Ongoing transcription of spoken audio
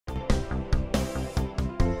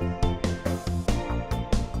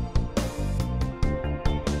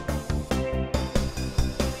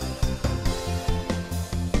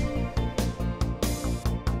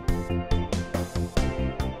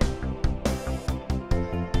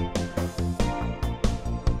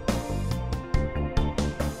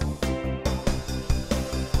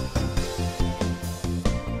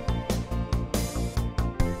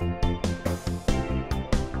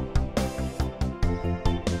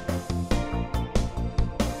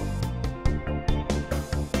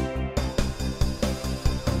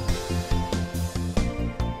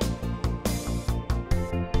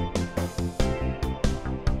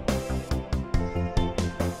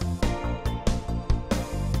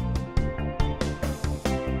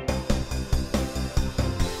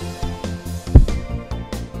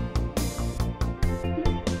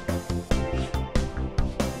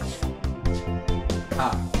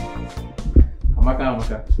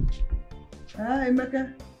Emeka.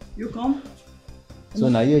 Emeka, you come? So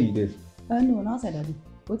now here you did? No, now outside Daddy.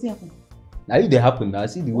 What happened? Now you they happen. I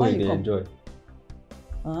see the way they come? enjoy.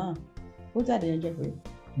 What are they enjoy for you?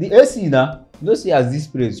 The AC now. You don't see as this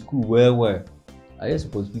place cool well. I just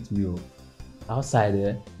supposed to beat me outside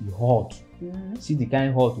there. You hot. See the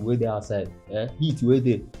kind hot way there outside. Heat way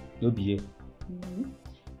there. No be here.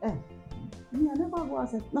 Me, I never go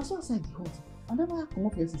outside. Now so outside the hot. I never come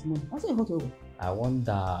up here since morning. I say hot over. I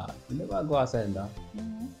wonder. You never go outside now.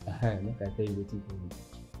 Look, I tell you what you do.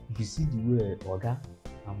 If you see the way Oga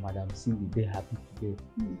and Madam Cindy, they happy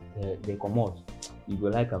today. They come out. You go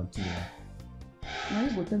like them too. Now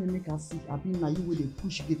you go tell me make I see. I been now you with the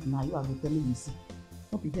push gate now. You are go tell me you see.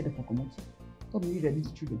 Don't be here for come out. Don't be ready the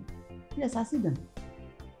children. Yes, I see them.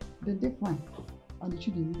 Then they fine. And the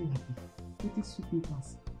children really happy. It is sweet me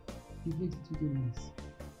pass. The lady today nice.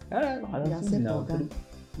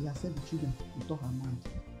 He accept the children. He talk her mind.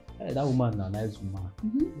 Hey, that woman na nice woman.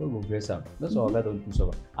 Don't go bless her. That's why I don't do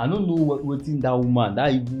so. I don't know what in that woman,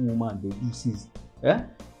 that evil woman, they do since.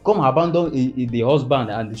 Come abandon the husband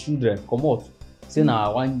and the children. Come out. Say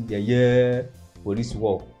now one year for this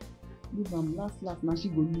work. Leave am last. Now she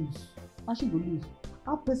go lose.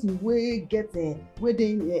 How person wey get where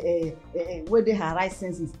they her right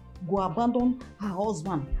senses go abandon her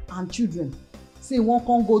husband and children. Say one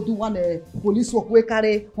can go do one police work wey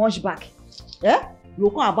carry hunchback. You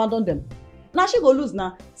can't abandon them. Now she go lose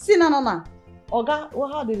now. See na. Oga,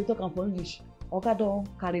 how they talk am for English? Oga don't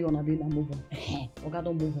carry on and move on. Oga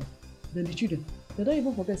don't move on. Then the children, they don't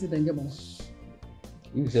even forget say they get money.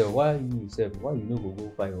 You say why you no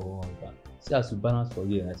go find your own husband? See as you balance for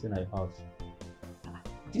here, I say na your house.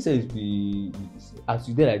 This says be as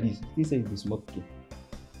you dey like this. This says be small pikin.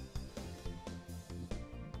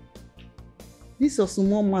 This is a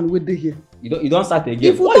small man wey dey here. You don't start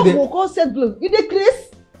again. If you don't go come set blow, you dey craze.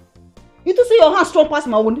 You to see your hand strong pass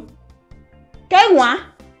my own. Kenwa?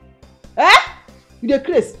 You dey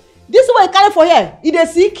craze. This one you carry for here, you dey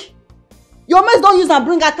sick. Your mates don't use and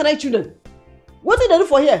bring out 3 children. What did they do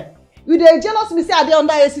for here? You dey jealous me say I dey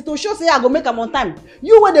under AC to show say I go make am on time.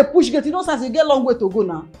 You wey dey push gate, you know since you get long way to go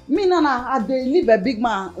now. Me now I dey live a big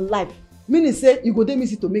man life. Meaning say you go dey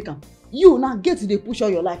easy to make am. You now get to dey push all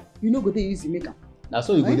your life. You no go dey easy make am. Now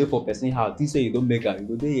so you go there for person house. This say you don't make am. You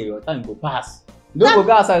go there here, your time go pass. You don't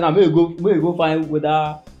go outside now. May you go find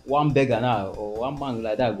whether one beggar now or one man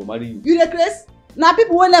like that go marry you. You dey craze? Now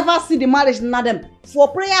people will never see the marriage na them. For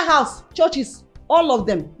prayer house, churches, all of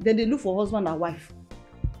them, then they look for husband and wife.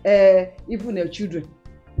 Even their children.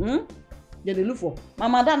 Then they look for. My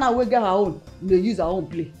mother now will get her own. They use her own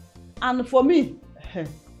play. And for me,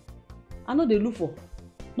 I know they look for.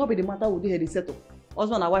 Not be the matter with they settle.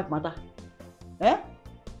 Husband and wife matter.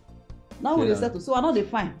 Now we settle. So I know they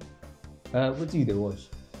fine. What do you watch?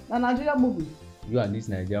 A Nigerian movie. You and this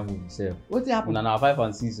Nigerian movie self. What happen? Na 5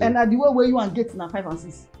 and 6. And the way where you and get na 5 and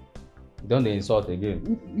 6. You don't dey insult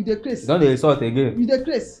again. You dey craze. You don't dey insult again. You dey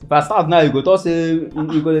craze. If I start now, you go talk say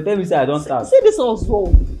you go tell me say I don't start. See this also.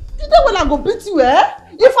 You know when I go beat you,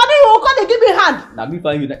 If I know you come dey give me hand. Na me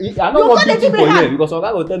find you. I no wan beat you for here because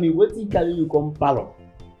Oga go tell me wetin carry you come parlour.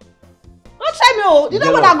 Don't try me, oh. You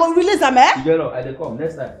know when I go release am, You get up. I dey come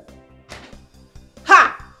next time.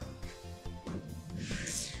 Ha!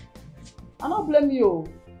 I don't blame you.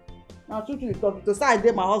 Now true you talk. To say I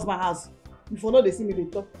dey my husband's house. If you know they see me, they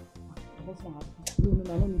talk. My husband house. No,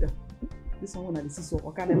 I don't need that. This one when I see so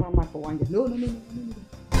I can never mark for 1 year. No.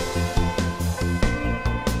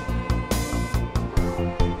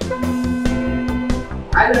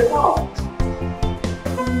 I dey come.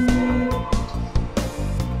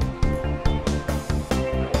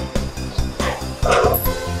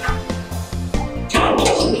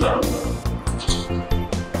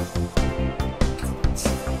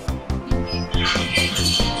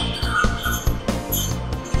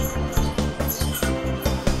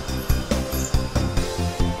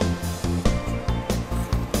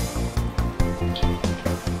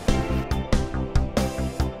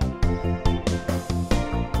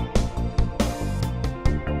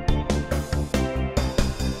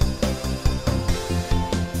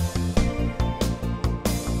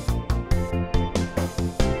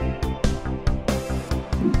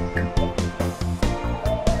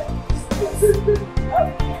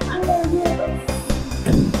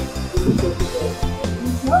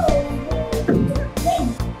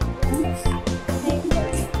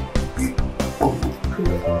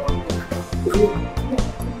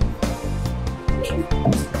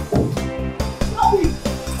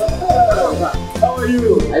 How are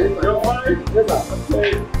you? You're fine? Yes,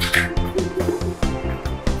 sir.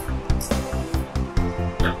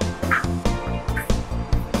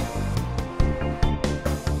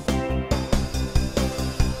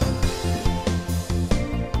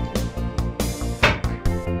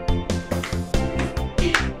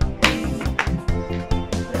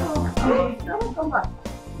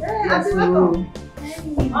 Yes, welcome.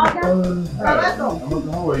 How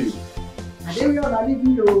are you?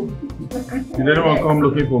 Did anyone come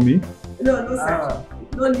looking for me? No, sir.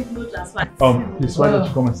 No leave, no transfer. Please, why don't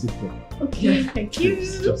you come and sit here? Okay, thank you.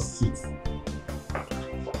 Please, just sit.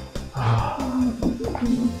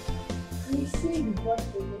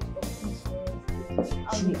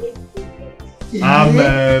 I'm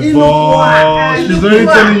a boss. She's already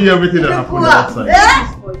telling you everything that happened outside.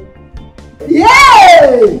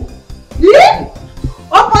 Yay!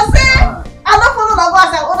 Opposite! I don't follow the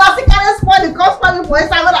boss. I see can't spoil the cost for me for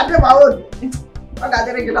inside when I do my own.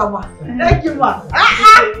 Thank you, ma.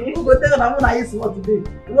 Who go tell them I'm gonna use what today?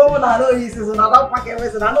 The woman I don't use so I don't pack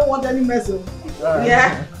everything. I don't want any mess.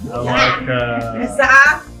 Yeah. Yes,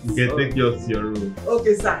 sir. You can take yours to your room.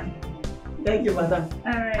 Okay, sir. Thank you, madam.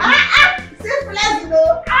 Alright. Say pleasure,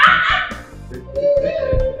 though.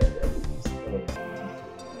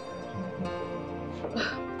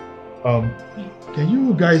 Can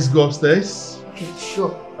you guys go upstairs? Okay,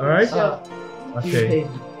 sure. Alright? Sure. Okay.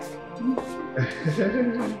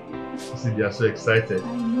 See, they are so excited.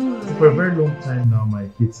 I know. So for a very long time now, my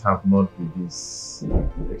kids have not been this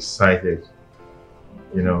excited.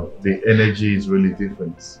 You know, the energy is really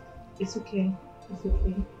different. It's okay. It's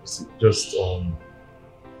okay. It's just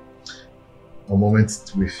a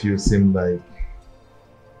moment with you seem like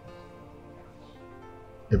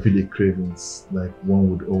everyday cravings, like one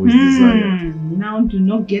would always desire. Now do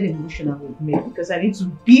not get emotional with me because I need to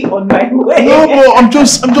be on my way. No, I'm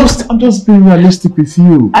just being realistic with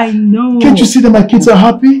you. I know. Can't you see that my kids are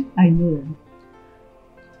happy? I know.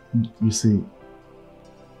 You see,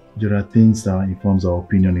 there are things that informs our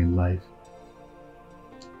opinion in life.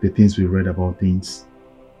 The things we read about things,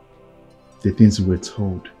 the things we were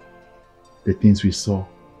told, the things we saw,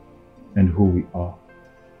 and who we are.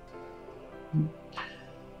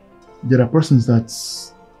 There are persons that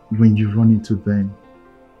when you run into them,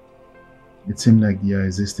 it seems like their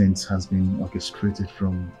existence has been orchestrated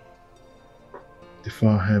from the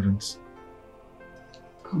far heavens.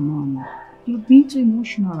 Come on. You're being too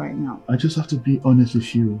emotional right now. I just have to be honest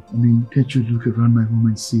with you. I mean, can't you look around my home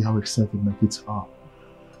and see how excited my kids are?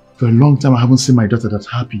 For a long time, I haven't seen my daughter that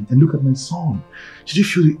happy. And look at my son. Did you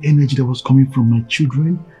feel the energy that was coming from my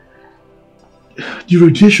children? The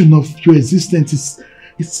radiation of your existence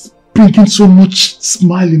is bringing so much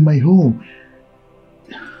smile in my home.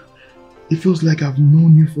 It feels like I've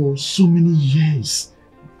known you for so many years.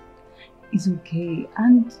 It's okay.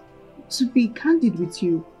 And to be candid with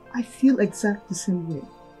you, I feel exactly the same way.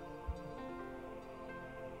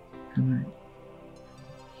 Can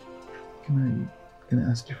I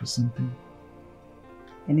ask you for something?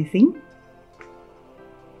 Anything?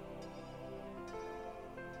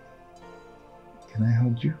 Can I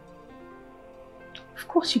hug you? Of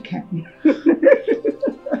course you can.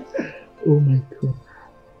 Oh my God.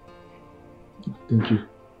 Thank you.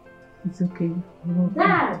 It's okay.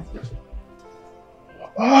 Dad!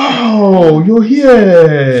 Oh, you're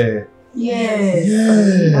here! Yes.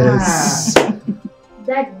 Yes!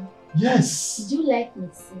 Daddy, Yes! did you like me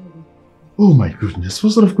singing? Oh my goodness,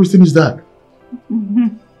 what sort of question is that?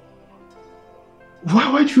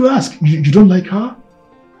 Why'd you ask? You don't like her?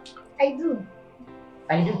 I do.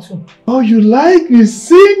 I do too. Oh, you like Miss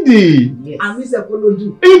Cindy? Yes. And Miss Apollo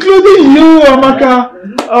do. Including you, Amaka.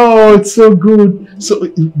 Oh, it's so good. So,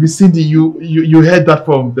 Miss Cindy, you heard that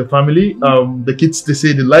from the family? The kids, they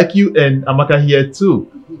say they like you, and Amaka here too.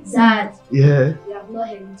 Dad, Yeah. you have not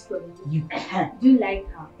heard it from you. Do you like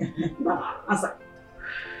her? Answer.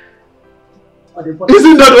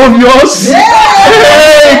 Isn't that obvious?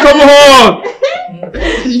 Hey, come on!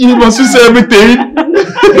 You must say everything.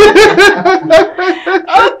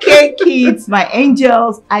 Okay, kids, my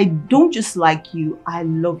angels, I don't just like you. I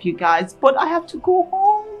love you guys, but I have to go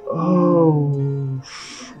home. Oh,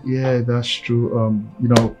 yeah, that's true. You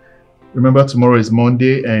know, remember tomorrow is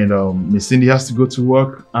Monday, and Miss Cindy has to go to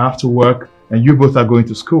work. I have to work, and you both are going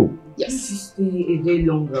to school. Yes. Stay a day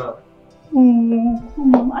longer. Oh,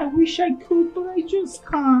 come on. I wish I could, but I just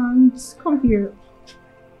can't. Come here.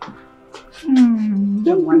 Don't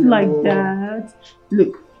be like that.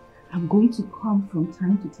 Look, I'm going to come from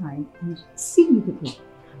time to time and see you people.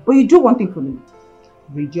 But you do one thing for me.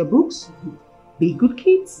 Read your books, be good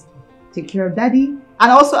kids, take care of daddy,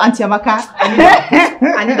 and also Auntie Amaka.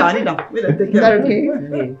 I need them. Is that okay?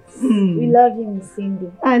 We love you, Miss Cindy.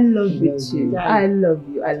 I love you too. I love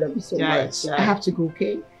you. I love you so much. I have to go,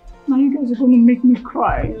 okay? Now you guys are going to make me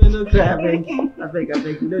cry. No cry, I beg.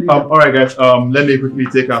 All right, guys. Let me quickly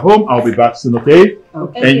take her home. I'll be back soon, okay?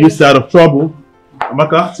 Okay. And you stay out of trouble.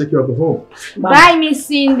 Amaka, take care of the home. Bye, Miss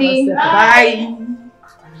Cindy. Bye.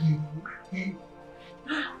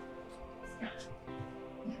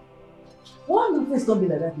 Why your face don't be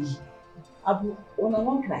like that? Abu, when I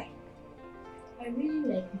won't cry. I really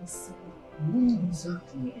like Miss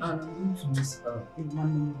Exactly. And I'm going to miss her. Yeah,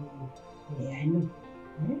 I know.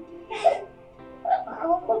 I'm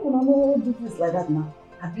not going to do things like that now.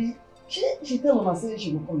 Abi, she tell her say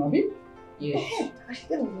she will come, Abi? Yes. She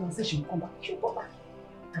tell her say she will come back. She will come back.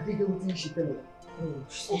 Abi, get what she tell her. Oh,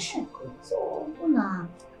 she will come. So,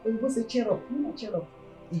 we go say cheer up. Cheer up.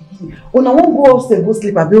 Una won't go upstairs, go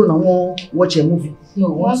sleep. Abi, una won't watch a movie.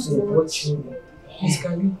 No, once you watch movie. Please,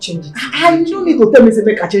 can you change it? You don't need to tell me to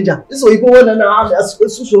make a change. This one you go on and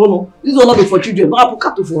this will not be for children. No, I put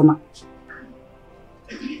cat for now.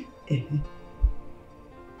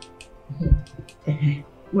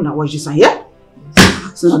 When I watch this one, yeah?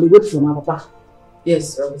 So now they wait for my papa.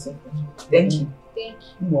 Yes, Robinson. Thank you. Thank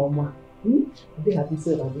you. Mama. They happy,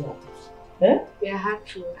 so that they happy. Eh? We are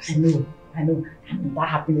happy. I know. And that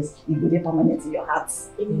happiness will be permanent in your heart.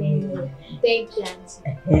 Amen. Thank you,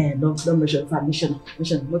 Auntie. Don't mention for mission.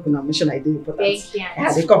 Mission idea important. Thank you,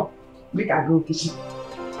 Auntie. They come. Make her go kitchen.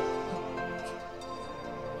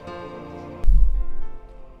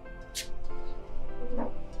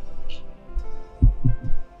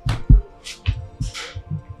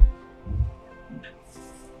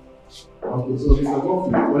 Okay, so Mr.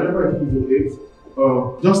 Godfrey, whenever I give you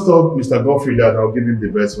just tell Mr. Godfrey that I'll give him the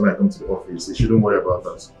best when I come to the office. You shouldn't worry about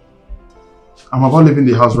that. I'm about leaving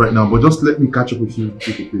the house right now, but just let me catch up with you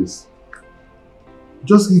quickly, please.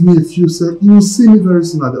 Just give me a few seconds. You will see me very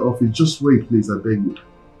soon at the office. Just wait, please, I beg you.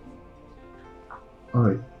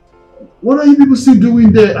 Alright. What are you people still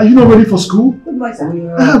doing there? Are you not ready for school? Good morning, sir.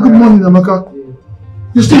 Good morning, Amaka. Yeah.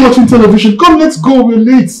 You're still watching television. Come, let's go. We're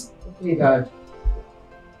late. Okay, Dad.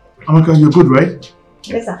 Amaka, you're good, right?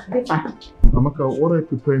 Yes, sir. They're fine. Amaka, what are you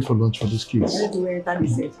preparing for lunch for these kids? Everywhere that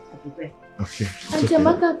is safe. I prepare. Okay. Auntie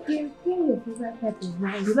Amaka, prepare your favorite type of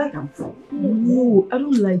rice. You like them? No, I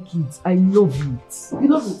don't like it. I love it. You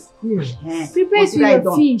love it? Yeah. Prepare it with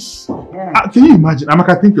your fish. Yeah. Can you imagine?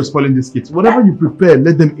 Amaka, I think you're spoiling these kids. Whatever you prepare,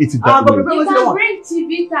 let them eat it that way. You can bring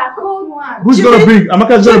Chivita, cold one. Who's gonna bring?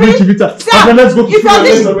 Amaka's gonna bring Chivita. Okay, let's go to if your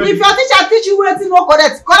teacher teach you where to no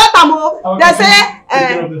correct am. They say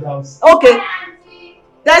okay.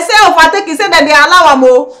 They say overtake, he say that they allow am.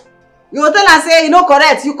 You tell her say you no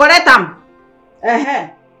correct, you correct am.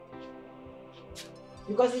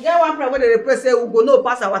 Because you get one problem where they say we go no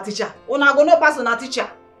pass our teacher. Una go no pass on our teacher.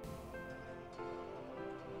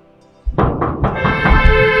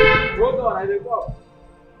 Hold on, I dey go.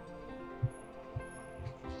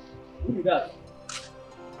 Who be that?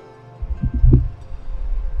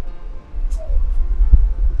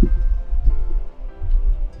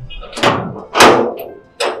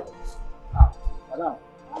 Madam,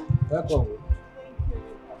 welcome.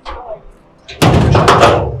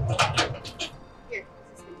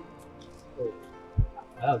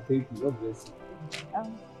 Thank you. God bless you.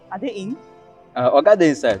 Are they in? Oga dey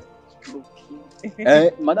inside.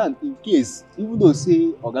 Madam, in case, even though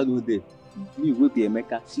say Oga no dey, me go be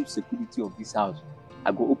Emeka, chief security of this house.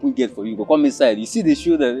 I go open gate for you. Go come inside. You see the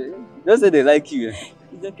show that just say they like you.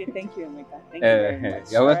 It's okay. Thank you, Emeka. Thank you very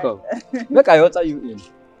much. You're welcome. Make I usher you in.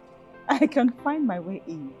 I can find my way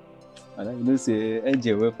in. Madam, you know say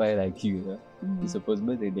NJ will find like you. You supposed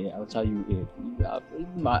to they usher you in. You are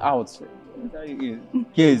my out. Usher you in.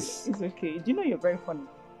 Case. It's okay. Do you know you're very funny?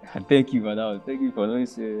 Thank you, madam. Thank you for knowing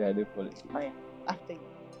say I don't follow you. Oh yeah. After you.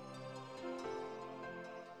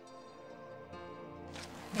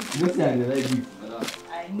 Don't say I don't like you, madam.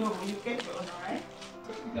 I know. You get your own, alright?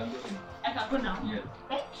 You can go. I can go now. Yes.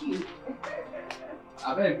 Thank you.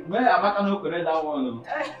 I beg, where am I gonna correct that one? No,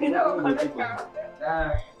 correct.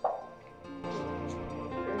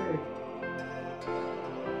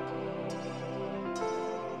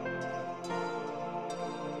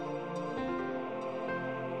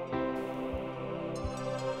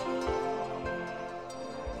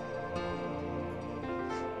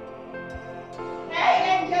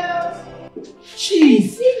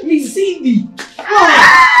 Jeez, Miss Cindy.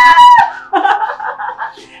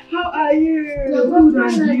 How are you? Good,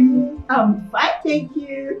 and you? I'm fine, thank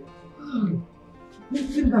you.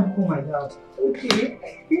 Let's sit down. Oh my God. Okay.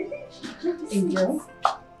 Angel,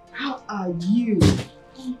 how are you?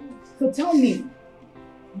 So tell me,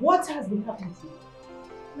 what has been happening to you?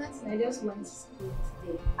 Nothing, I just went to school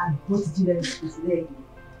today. And what did you learn today?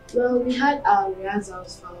 Well, we had our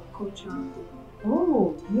rehearsals for our cultural day.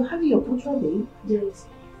 Oh, you're having your cultural day? Yes.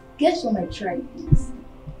 Guess what I tried, please?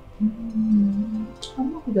 I'm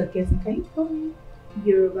not good at guessing. Can you tell me?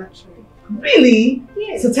 Yoruba tribe. Really?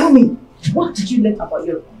 Yes. So tell me, what did you learn about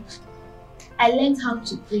Yoruba? I learned how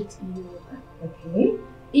to breathe in Yoruba. Okay.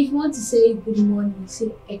 If you want to say good morning, say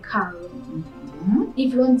ekaro.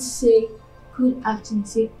 If you want to say good afternoon,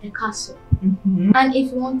 say ekaso. And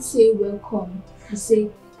if you want to say welcome, you say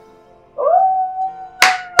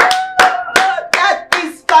that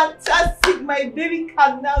is fantastic. My baby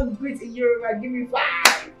can now greet in Yoruba. Give me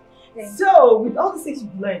 5. So, with all the things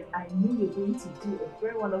you've learned, I know you're going to do a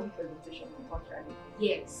very wonderful presentation on culture.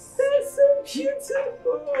 yes. That's so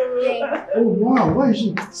beautiful. Oh wow, why is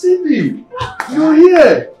she? Cindy, you're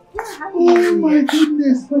here. Oh my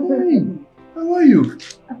goodness. Hey, how are you?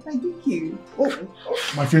 Thank you. Oh,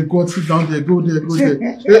 my friend, go sit down there. Go there.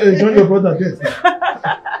 Hey, join your brother there.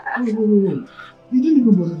 Oh. You didn't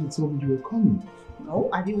even bother to tell me you were coming. No,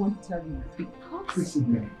 I didn't want to tell you because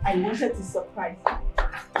Listen, I wanted to surprise you.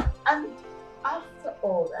 And after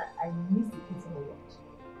all that, I missed the kids a lot.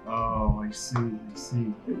 Oh, I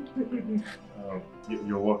see.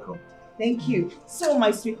 You're welcome. Thank you. So,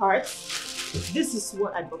 my sweetheart, this is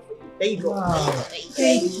what I brought for you. There you go. Wow.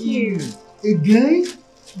 Thank you. Again?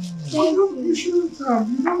 Thank You shouldn't have.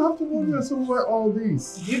 You don't have to worry yourself about all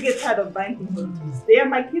this. You get tired of buying things for kids. They are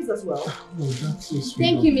my kids as well. Oh, that's so sweet.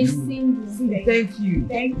 Thank you, of Miss Cindy. Thank you.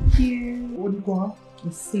 Thank you. What do you call her?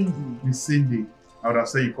 Miss Cindy. Miss Cindy. I would have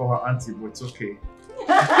said you call her auntie, but it's okay.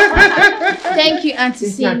 Thank you, Auntie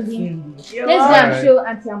Cindy. Let's go and show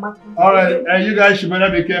Auntie Amaka. Alright, and you guys should better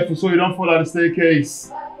be careful so you don't fall out the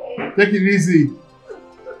staircase. Take it easy.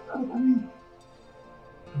 I mean,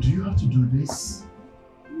 do you have to do this?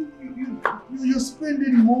 You're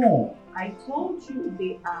spending more. I told you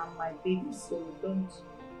they are my babies, so don't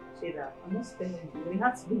say that. I'm not spending anything. When you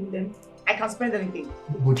have to do with them, I can spend anything.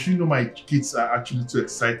 But you know my kids are actually too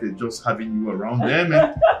excited just having you around them.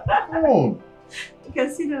 And come on. You can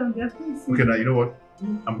see that on their faces. Okay, now you know what?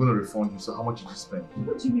 I'm going to refund you. So how much did you spend?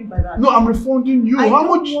 What do you mean by that? No, I'm refunding you. I How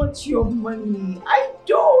don't much? want your money. I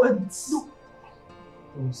don't.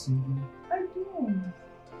 Oh, Cindy. I don't.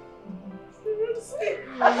 Seriously.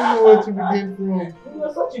 I don't know where to begin from.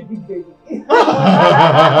 You're such a big baby.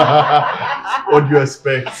 What do you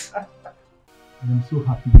expect? And I'm so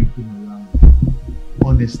happy you came around.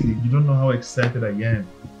 Honestly, you don't know how excited I am.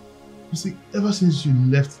 You see, ever since you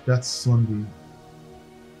left that Sunday,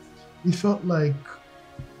 it felt like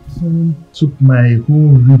someone took my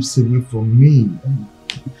whole ribs away from me. And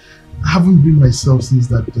I haven't been myself since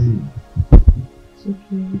that day. It's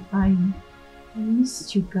okay. I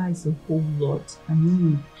missed you guys a whole lot. I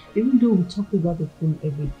mean, even though we talk about the phone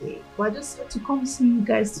every day, but I just had to come see you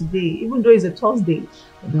guys today, even though it's a Thursday.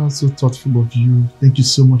 That was so thoughtful of you. Thank you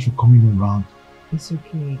so much for coming around. It's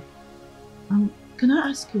okay. Can I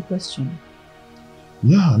ask you a question?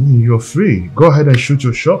 Yeah, I mean, you're free. Go ahead and shoot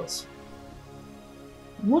your shots.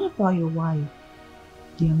 What about your wife,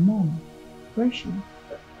 dear mom? Where is she?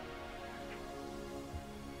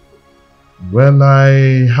 Well,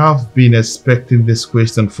 I have been expecting this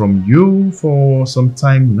question from you for some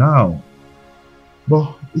time now.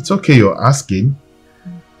 But it's okay you're asking.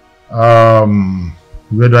 Where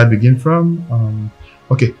do I begin from?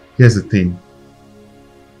 Okay, here's the thing.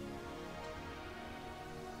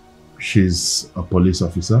 She's a police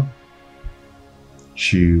officer.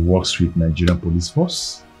 She works with Nigerian Police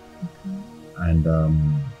Force. And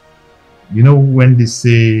you know when they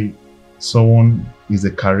say someone is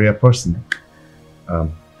a career person,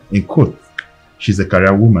 in quote, she's a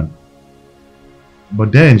career woman.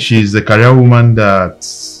 But then she's a career woman that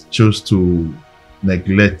chose to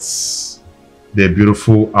neglect the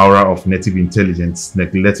beautiful aura of native intelligence,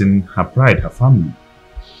 neglecting her pride, her family.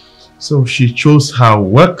 So she chose her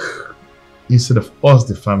work instead of us,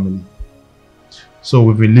 the family. So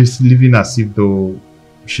we've been living as if though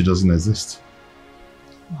she doesn't exist.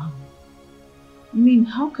 Wow. I mean,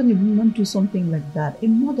 how can a woman do something like that? A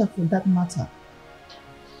mother for that matter.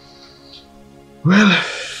 Well,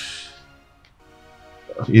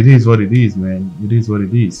 it is what it is, man. It is what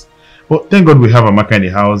it is. But thank God we have Amaka in the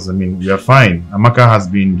house. I mean, we are fine. Amaka has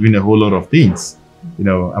been doing a whole lot of things. You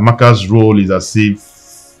know, Amaka's role is as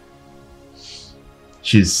if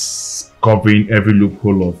she's covering every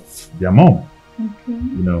loophole of their mom. Okay.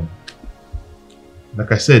 You know,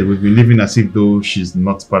 like I said, we've been living as if though she's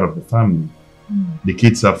not part of the family. The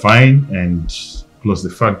kids are fine, and plus the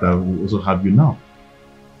fact that we also have you now.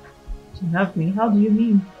 You have me? How do you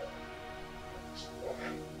mean?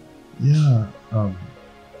 Yeah,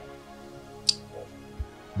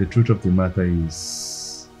 the truth of the matter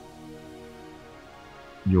is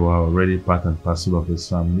you are already part and parcel of this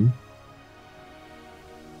family.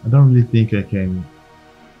 I don't really think I can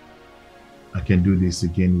do this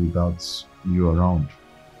again without you around.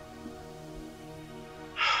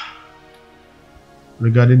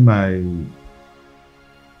 Regarding my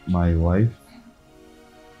wife,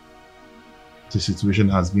 the situation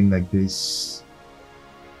has been like this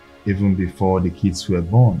even before the kids were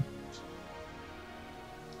born.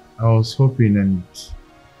 I was hoping and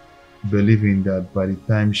believing that by the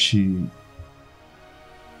time she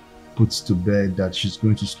puts to bed that she's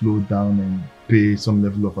going to slow down and pay some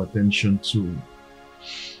level of attention to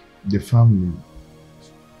the family.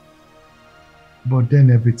 But then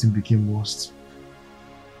everything became worse.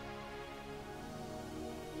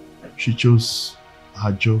 She chose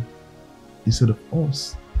her job instead of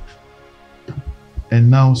us. And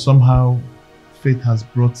now somehow fate has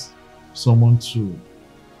brought someone to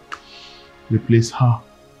replace her.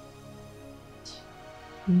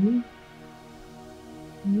 Really?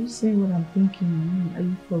 Are you saying what I'm thinking? Are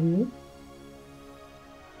you for real?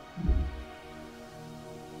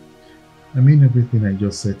 I mean everything I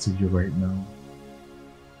just said to you right now.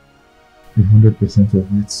 100%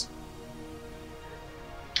 of it.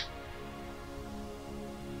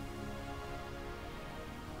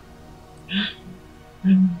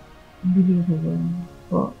 I'm really overwhelmed,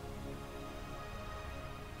 but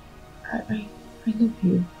I love you. I love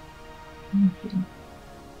you. I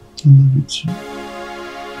love you too.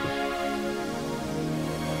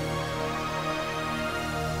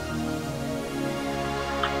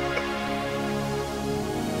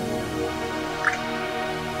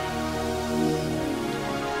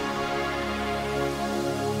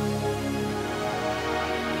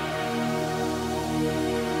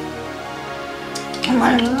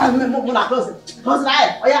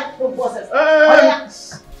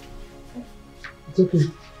 It's okay.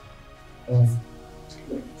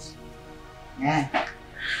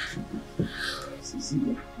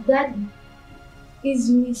 Daddy, is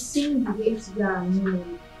missing the way to our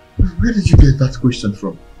memory. Where did you get that question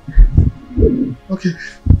from? Okay.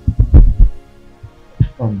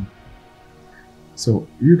 So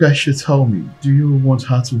you guys should tell me, do you want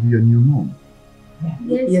her to be your new mom?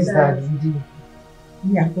 Yes, Daddy. we do.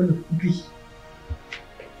 We are going to agree.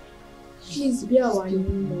 Please be our new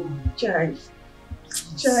mom. Child.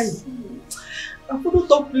 I couldn't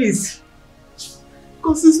talk, please.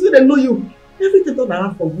 Because since we don't know you, everything turned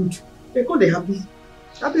around for good. They go, they happy.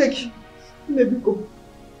 I beg, maybe go.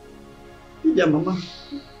 Be their mama.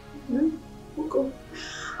 Go.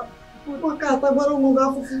 You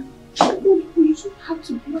should have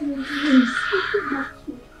to be on your knees. You have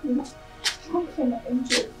to. Come for my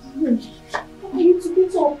angel. I need to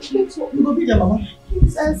get up. Get up. You go be their mama.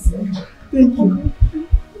 Yes. Thank you.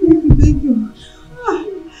 Thank you.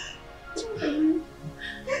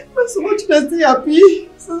 I'm so much better happy.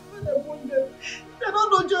 So when I want them, they don't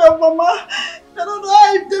know joy of mama. They don't know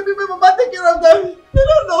how if they be my mama take care of them. They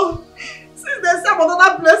don't know. Since they say I'm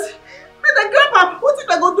another place, when they grab her, what if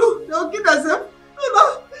they go do? They will kill themselves. No.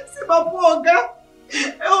 See my poor girl.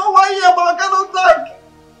 Oh, 1 year, but I cannot talk.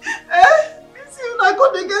 See you now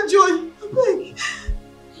go they get joy. I beg.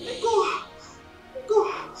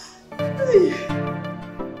 Go. Hey.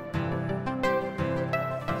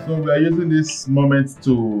 So we are using this moment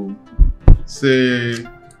to say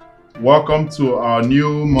welcome to our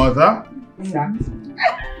new mother. New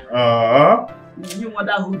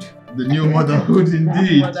motherhood. The new motherhood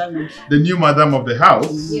indeed. The new madam of the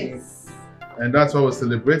house. Yes. And that's why we're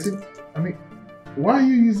celebrating. I mean, why are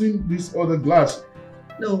you using this other glass?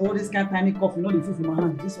 No, all this kind of tiny cup, you know the food in my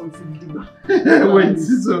hand. This one food bigger. Wait,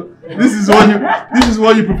 so this is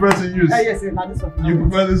what you prefer to use? Yes, now this one. You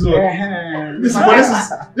prefer this one?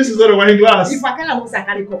 This is not a wine glass. If I can't have a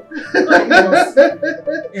carry cup.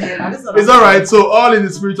 It's alright, so all in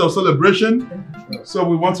the spirit of celebration. So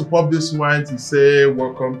we want to pop this wine to say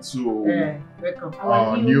welcome to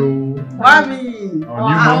our new mommy.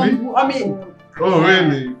 Our new mommy? Oh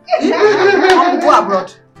really? Go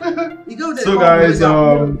abroad. So guys,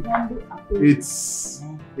 it's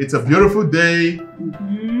a beautiful day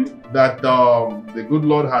that the good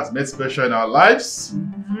Lord has made special in our lives.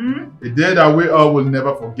 A day that we all will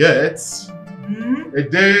never forget. A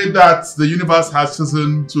day that the universe has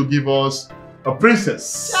chosen to give us a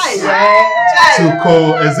princess to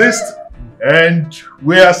coexist. And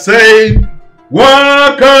we are saying,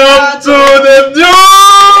 welcome to the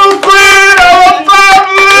new queen of our family!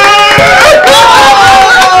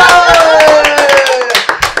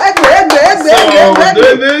 So we're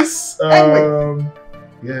doing this.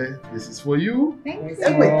 Yeah, this is for you.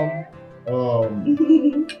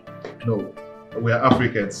 No, we are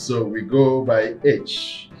Africans, so we go by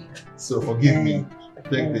age. So forgive me.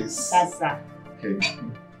 Take this. Okay.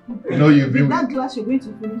 You know you've been. With that glass, you're going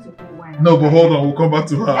to finish the whole wine. No, but hold on, we'll come back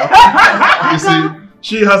to her. You see,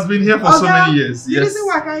 she has been here for so many years. You Yes. see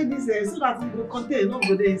why I carry this so that it will contain, not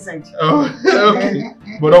go there inside. Oh, okay.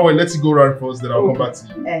 But don't worry, let's go around first, then I'll come back to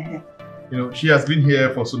you. You know, she has been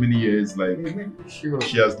here for so many years. Like, Sure.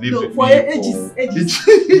 she has lived with for me ages.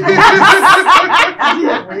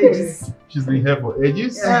 She's been here for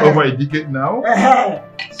ages, Yeah. over a decade now. Uh-huh.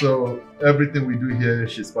 So everything we do here,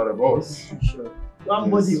 she's part of us. Sure. One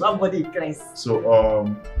body in Christ. So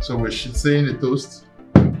so we're saying a toast.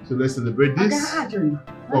 So let's celebrate this.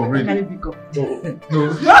 Oh really? Can you pick up? Oh, no.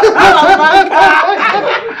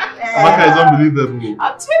 Amaka is unbelievable.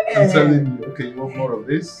 I'm telling you. Okay, you want more of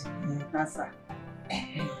this?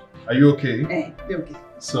 Are you okay? Okay.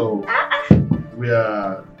 So we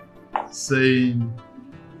are saying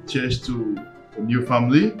cheers to a new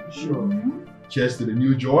family. Sure. Cheers to the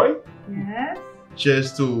new joy. Yes.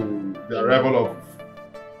 Cheers to the arrival of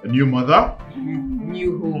a new mother.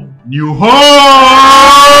 New home. New home!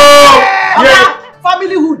 Yeah!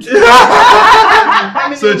 Familyhood.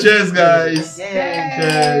 So cheers, guys.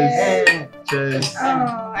 Cheers. Cheers.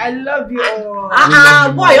 Oh, I love you all.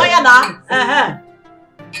 Boy, oh yeah now.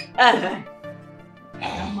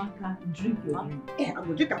 Amaka, drink your drink. I'm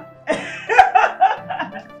gonna drink am.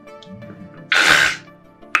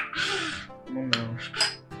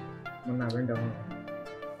 Come on now, bring that one.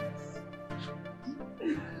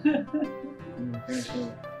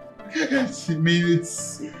 I mean,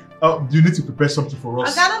 it's. Oh, you need to prepare something for I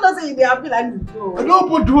us. cannot say they happy like this. No,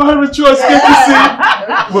 but do I have a choice? Can't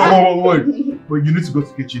you see? Wait. But you need to go to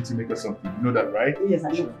the kitchen to make us something. You know that, right? Yes,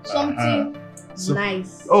 I know. Something So-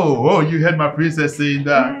 nice. Oh, you heard my princess saying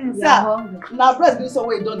that. Sir, now press do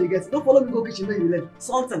somewhere you don't get. Don't follow me go kitchen when you left.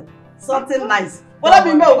 Something nice. Follow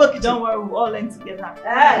me go kitchen. Don't worry, we'll all learn together.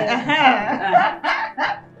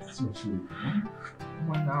 So true.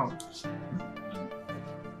 Come on now.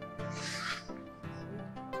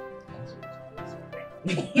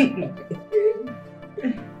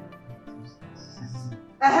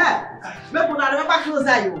 Make una remember close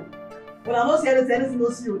eye you. But I don't see anything no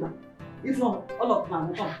see you now. If not, all of man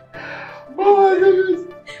will come. Oh my goodness.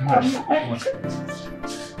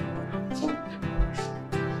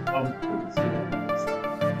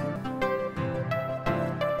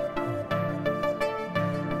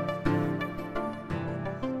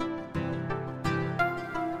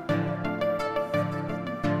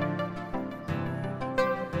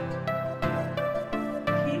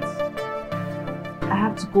 I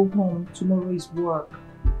have to go home. Tomorrow is work.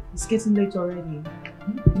 It's getting late already.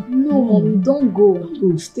 No, mommy, don't go.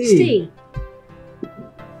 Oh, stay. Stay.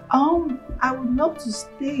 I would love to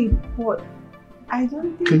stay, but I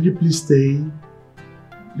don't think. Can you please stay?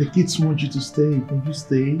 The kids want you to stay. Can you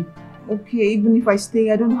stay? Okay, even if I stay,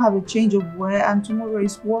 I don't have a change of wear, and tomorrow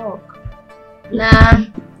is work. Nah,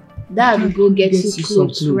 Dad will go get Get you you some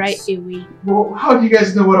clothes clothes. right away. Well, how do you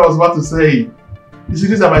guys know what I was about to say? You see,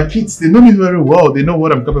 these are my kids. They know me very well. They know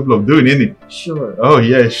what I'm capable of doing, innit? Sure. Oh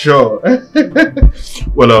yeah, sure.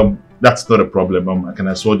 Well, that's not a problem. I can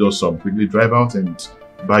as well just quickly drive out and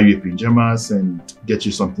buy you a pajamas and get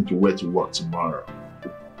you something to wear to work tomorrow.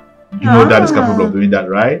 You know Dad is capable of doing that,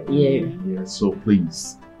 right? Yeah. Yeah. So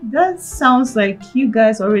please. That sounds like you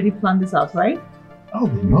guys already planned this out, right? Oh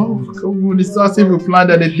no! Come on, it's not even planned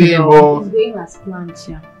anything, It's but going as planned,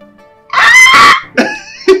 yeah.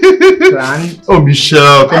 Planned. oh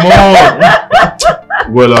Michelle, come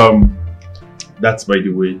on. Well, that's by the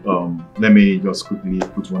way. Let me just quickly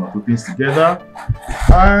put one or two things together.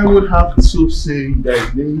 I would have to say you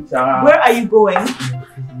guys later. Where are you going?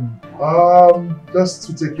 Just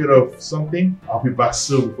to take care of something. I'll be back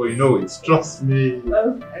soon before you know it. Trust me.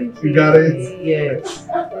 Okay. You got it? Yes.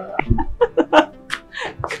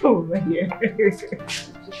 Come over here.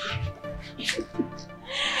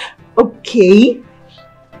 Okay.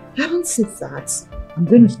 Having said that, I'm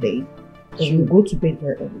going to stay. And we'll go to bed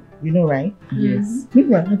very early. You know, right? Yes.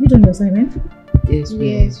 Meanwhile, have you done your assignment? Yes.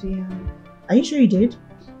 Yes, we are. Are you sure you did?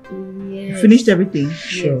 Yes. You finished everything?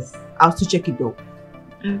 Sure. I'll still check it though.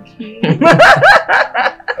 Okay.